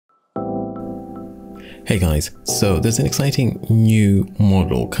Hey guys, so there's an exciting new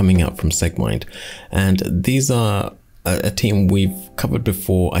model coming out from Segmind, and these are a team we've covered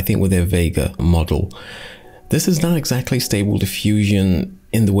before, I think with their Vega model. This is not exactly Stable Diffusion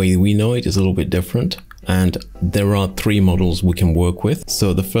in the way we know it. It's a little bit different, and there are three models we can work with.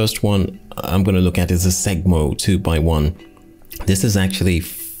 So the first one I'm going to look at is a Segmoe 2x1. This is actually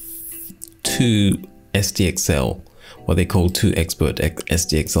two SDXL, what they call two expert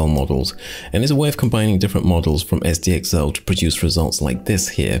SDXL models, and it's a way of combining different models from SDXL to produce results like this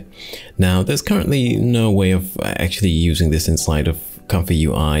here. Now there's currently no way of actually using this inside of Comfy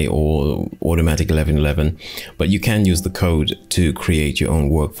UI or Automatic 1111, but you can use the code to create your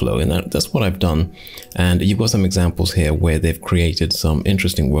own workflow, and that's what I've done. And you've got some examples here where they've created some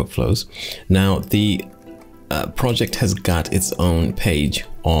interesting workflows. Now the project has got its own page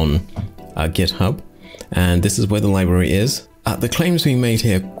on GitHub, and this is where the library is. The claims being made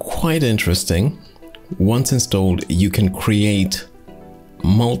here quite interesting. Once installed, you can create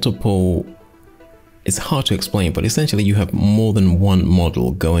multiple, it's hard to explain, but essentially you have more than one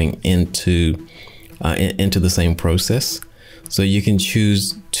model going into the same process. So you can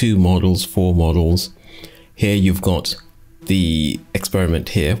choose 2 models, 4 models. Here you've got the experiment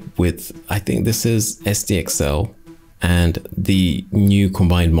here with, I think this is SDXL and the new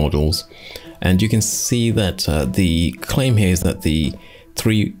combined models. And you can see that the claim here is that the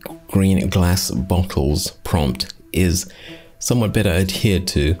 3 green glass bottles prompt is somewhat better adhered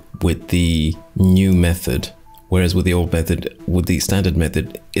to with the new method, whereas with the old method, with the standard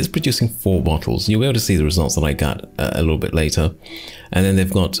method, it's producing 4 bottles. You'll be able to see the results that I got a little bit later. And then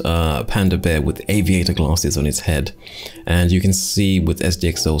they've got Panda Bear with aviator glasses on its head. And you can see with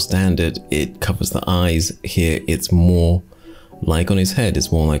SDXL standard, it covers the eyes. Here it's more like on his head,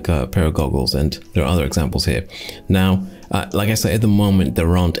 it's more like a pair of goggles, and there are other examples here. Now, like I said, at the moment,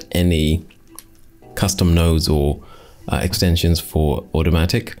 there aren't any custom nodes or extensions for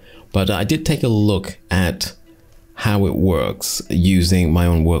Automatic, but I did take a look at how it works using my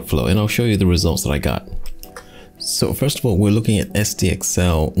own workflow, and I'll show you the results that I got. So first of all, we're looking at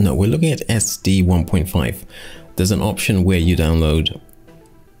SDXL. No, we're looking at SD 1.5. There's an option where you download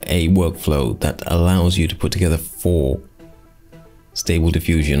a workflow that allows you to put together 4 Stable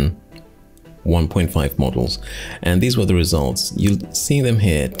Diffusion 1.5 models, and these were the results. You'll see them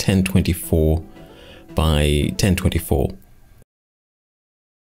here, 1024 by 1024.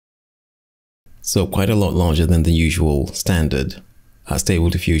 So quite a lot larger than the usual standard Stable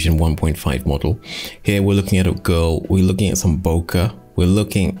Diffusion 1.5 model. Here we're looking at a girl, we're looking at some bokeh, we're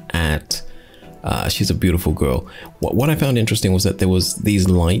looking at she's a beautiful girl. What I found interesting was that there was these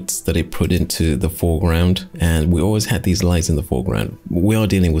lights that it put into the foreground, and we always had these lights in the foreground. We are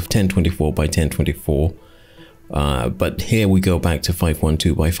dealing with 1024 by 1024, but here we go back to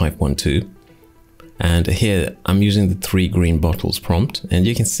 512 by 512. And here I'm using the 3 green bottles prompt, and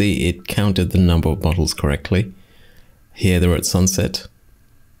you can see it counted the number of bottles correctly. Here they're at sunset.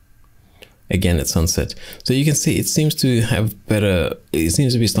 Again at sunset. So you can see it seems to have better, it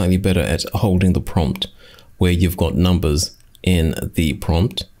seems to be slightly better at holding the prompt where you've got numbers in the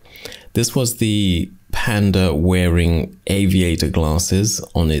prompt. This was the panda wearing aviator glasses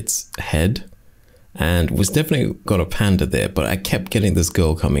on its head, and was definitely got a panda there, but I kept getting this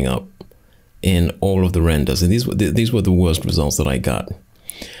girl coming up in all of the renders, and these were the worst results that I got.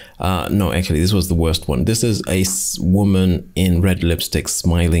 No, actually, this was the worst one. This is a woman in red lipstick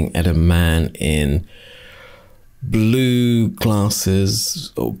smiling at a man in blue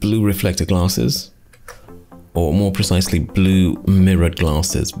glasses, or blue reflector glasses, or more precisely, blue mirrored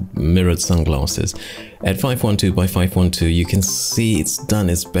glasses, mirrored sunglasses. At 512 by 512, you can see it's done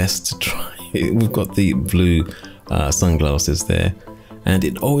its best to try. We've got the blue sunglasses there, and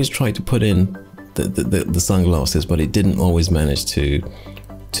it always tried to put in the sunglasses, but it didn't always manage to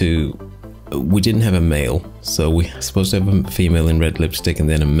we didn't have a male, so we're supposed to have a female in red lipstick and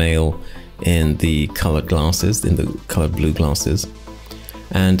then a male in the colored glasses, in the colored blue glasses,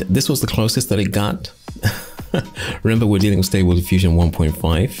 and this was the closest that it got. Remember, we're dealing with Stable Diffusion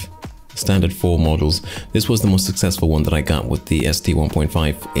 1.5, standard 4 models. This was the most successful one that I got with the ST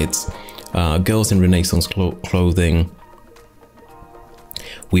 1.5. It's girls in Renaissance clothing.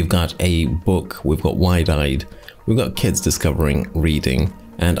 We've got a book, we've got wide-eyed, we've got kids discovering reading,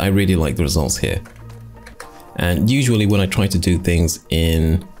 and I really like the results here. And usually when I try to do things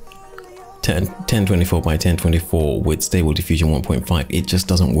in 1024 by 1024 with Stable Diffusion 1.5, it just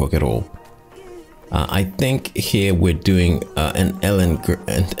doesn't work at all. I think here we're doing an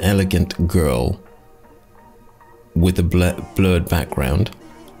elegant girl with a blurred background,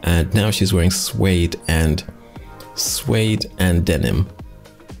 and now she's wearing suede and denim.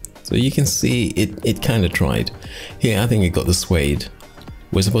 So you can see it kind of tried. Here, I think it got the suede.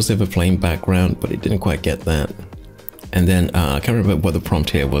 We're supposed to have a plain background, but it didn't quite get that. And then I can't remember what the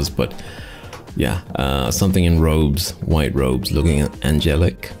prompt here was, but yeah, something in robes, white robes, looking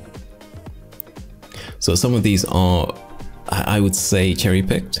angelic. So some of these are, I would say,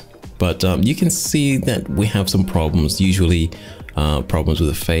 cherry-picked, but you can see that we have some problems, usually problems with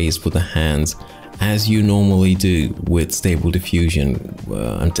the face, with the hands, as you normally do with Stable Diffusion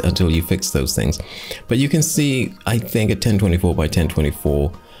until you fix those things. But you can see, I think, a 1024 by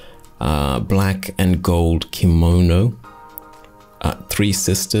 1024 black and gold kimono, 3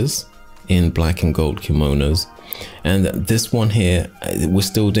 sisters in black and gold kimonos. And this one here, we're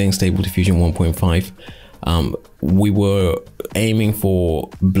still doing Stable Diffusion 1.5. We were aiming for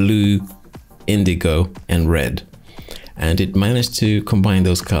blue, indigo, and red. And it managed to combine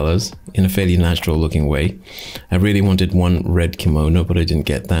those colors in a fairly natural looking way. I really wanted one red kimono, but I didn't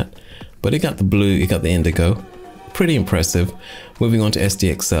get that. But it got the blue, it got the indigo. Pretty impressive. Moving on to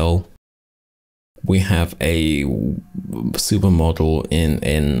SDXL. We have a supermodel in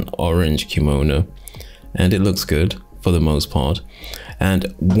an orange kimono, and it looks good for the most part.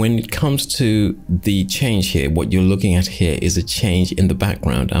 And when it comes to the change here, what you're looking at here is a change in the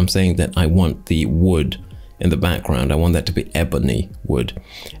background. I'm saying that I want the wood in the background. I want that to be ebony wood,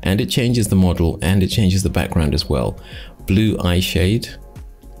 and it changes the model and it changes the background as well. Blue eye shade,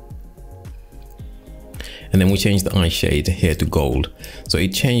 and then we change the eye shade here to gold. So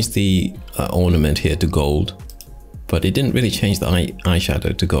it changed the ornament here to gold, but it didn't really change the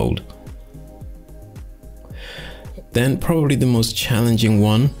eyeshadow to gold. Then probably the most challenging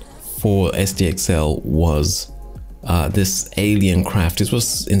one for SDXL was this alien craft. This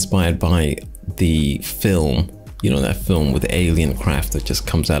was inspired by the film, you know, that film with the alien craft that just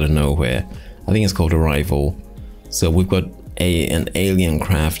comes out of nowhere. I think it's called Arrival. So we've got an alien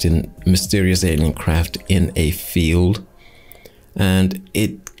craft, mysterious alien craft in a field, and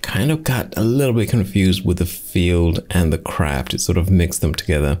it kind of got a little bit confused with the field and the craft. It sort of mixed them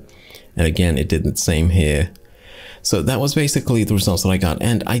together, and again it did the same here. So that was basically the results that I got,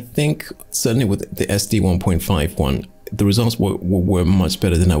 and I think certainly with the SD 1.5 one, the results were much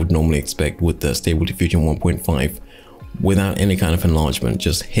better than I would normally expect with the Stable Diffusion 1.5 without any kind of enlargement,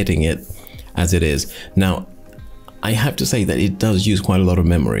 just hitting it as it is. Now, I have to say that it does use quite a lot of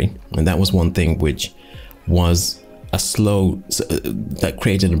memory, and that was one thing which was that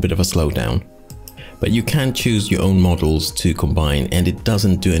created a bit of a slowdown. But you can choose your own models to combine, and it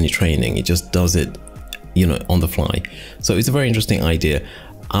doesn't do any training. It just does it, you know, on the fly. So it's a very interesting idea.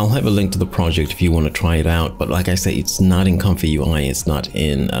 I'll have a link to the project if you want to try it out, but like I say, it's not in Comfy UI, it's not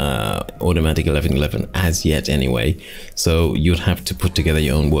in Automatic 1111 as yet anyway, so you'd have to put together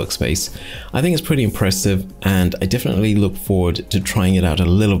your own workspace. I think it's pretty impressive, and I definitely look forward to trying it out a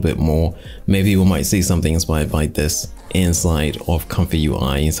little bit more. Maybe we might see something inspired by this inside of Comfy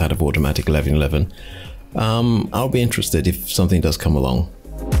UI, inside of Automatic 1111. I'll be interested if something does come along.